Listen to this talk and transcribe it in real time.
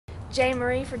J.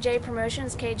 Marie for J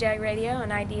Promotions, KJAG Radio,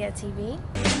 and Idea TV.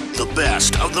 The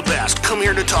best of the best come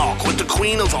here to talk with the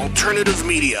queen of alternative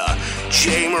media,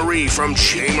 J. Marie from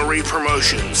J. Marie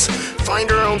Promotions. Find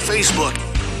her on Facebook.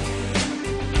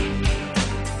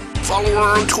 Follow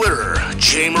her on Twitter,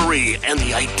 J. Marie and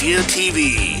the Idea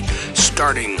TV,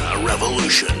 starting a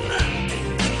revolution.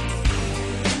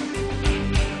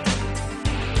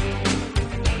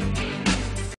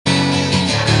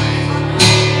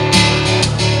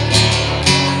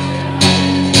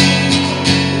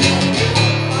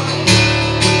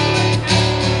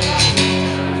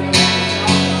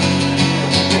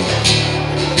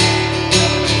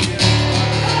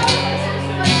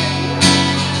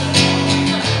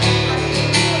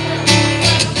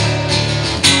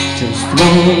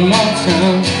 One more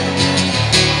time,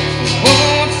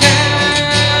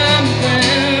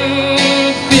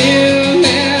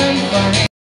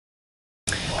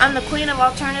 I'm the queen of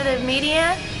alternative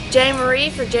media, J. Marie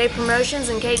for J Promotions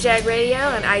and KJAG Radio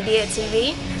and Idea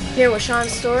TV. Here with Sean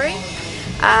Story.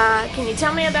 Can you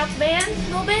tell me about the band a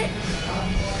little bit?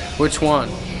 Which one?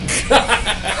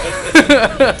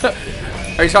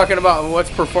 Are you talking about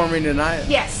what's performing tonight?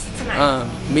 Yes, tonight.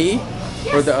 Me?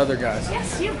 Yes. Or the other guys?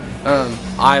 Yes, you.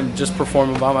 I'm just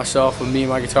performing by myself with me and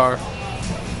my guitar.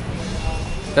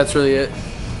 That's really it.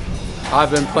 I've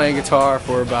been playing guitar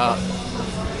for about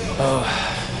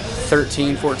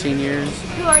 13, 14 years.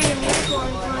 Who are your musical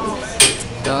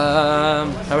influences?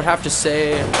 I would have to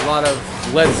say a lot of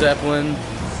Led Zeppelin,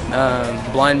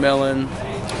 Blind Melon,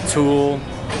 Tool,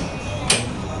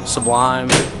 Sublime.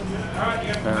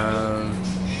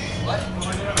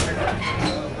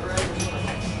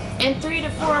 In 3 to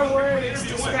 4 words,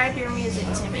 describe your music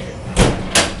to me.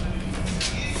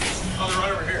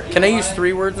 Can I use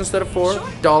 3 words instead of 4? Sure.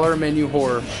 Dollar menu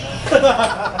whore.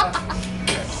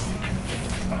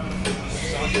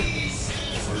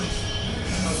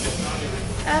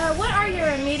 What are your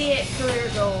immediate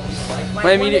career goals? Like My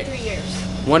 1 immediate- to 3 years.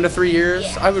 1 to 3 years?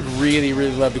 Yeah. I would really,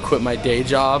 really love to quit my day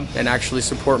job and actually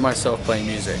support myself playing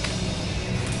music. In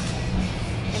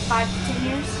 5 to 10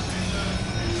 years?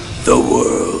 The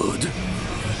world.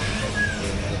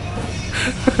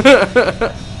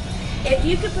 If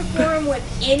you could perform with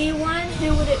anyone,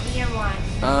 who would it be and why?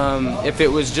 If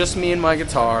it was just me and my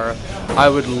guitar, I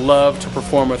would love to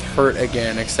perform with Hurt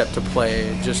again, except to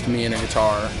play just me and a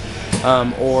guitar.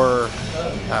 Or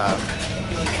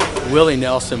Willie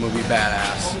Nelson would be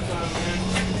badass.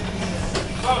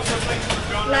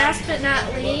 Last but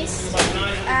not least,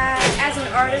 as an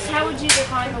artist, how would you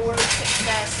define the word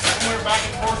success?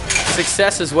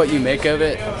 Success is what you make of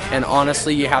it, and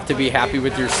honestly, you have to be happy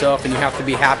with yourself, and you have to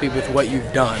be happy with what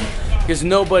you've done. Because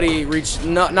not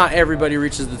everybody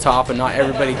reaches the top, and not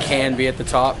everybody can be at the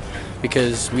top.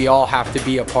 Because we all have to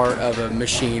be a part of a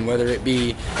machine, whether it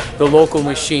be the local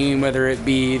machine, whether it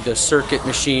be the circuit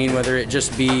machine, whether it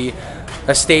just be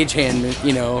a stagehand,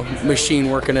 machine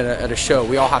working at a show.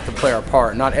 We all have to play our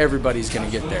part. Not everybody's going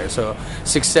to get there. So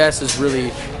success is really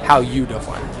how you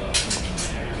define it.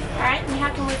 All right, and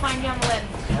how can we find you on the web?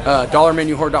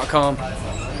 DollarMenuWhore.com.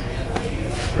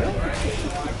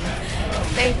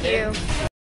 Thank you.